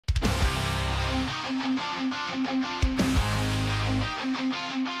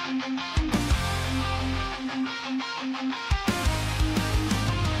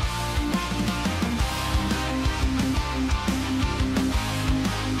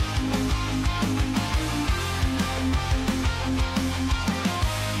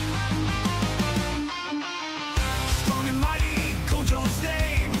Strong and mighty, Gojo's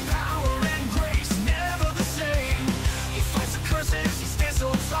name. Power and grace, never the same. He fights the curses, he stands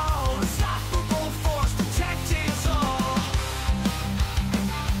so tall. Unstoppable force, protecting us all.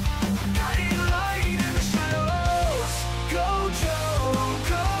 Guiding light in the shadows. Gojo,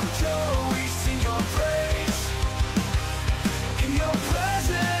 Gojo, we sing your praise. In your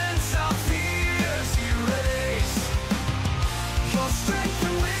presence, our fears erase. Your strength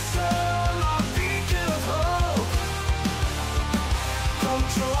and wisdom, our beacon of hope.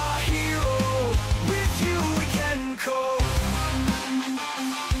 Gojo, our hero, with you we can cope.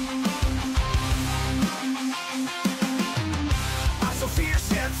 Eyes so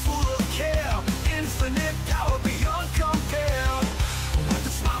fierce yet full of care, infinite power beyond compare. With the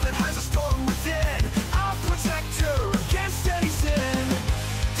smile that hides a storm within, our protector against any sin.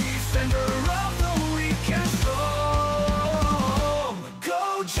 Defender of the weak and strong.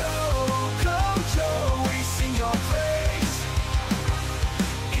 Gojo, Gojo, we sing your praise.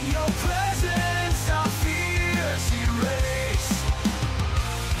 In your presence, our fears erase.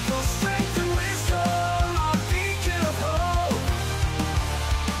 Your strength and wisdom, our beacon of hope.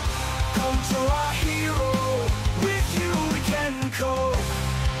 Gojo, our hero, with you we can cope.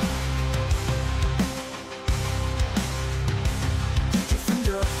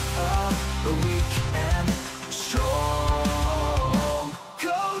 Defender of the weak and strong.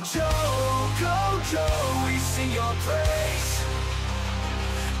 Gojo, Gojo, we sing your praise.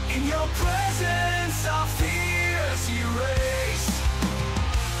 In your presence, our fears erase.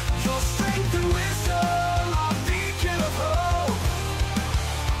 Your strength and wisdom, our beacon of hope.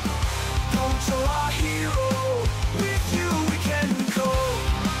 Gojo, our hero, with you we can cope.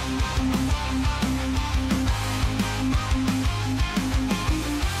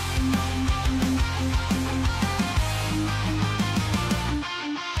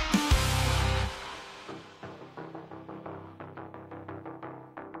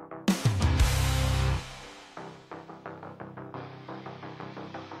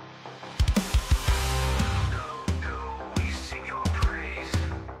 We sing your praise.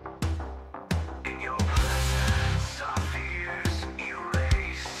 In your presence, our fears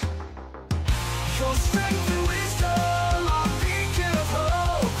erase. Your strength and wisdom, our beacon of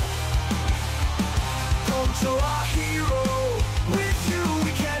hope. Gojo, our hero, with you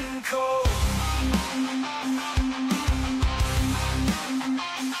we can cope.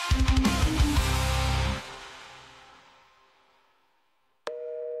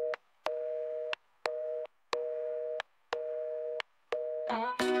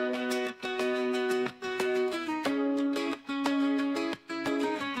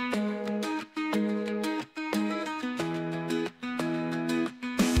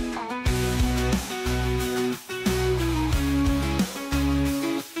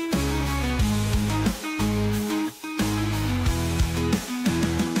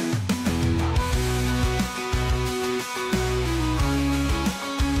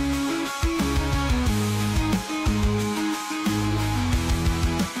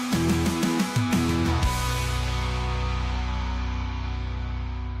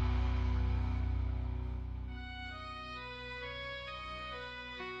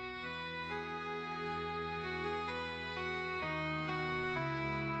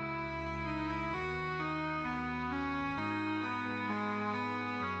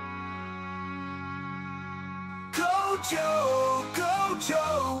 Gojo,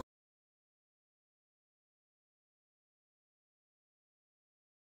 Gojo.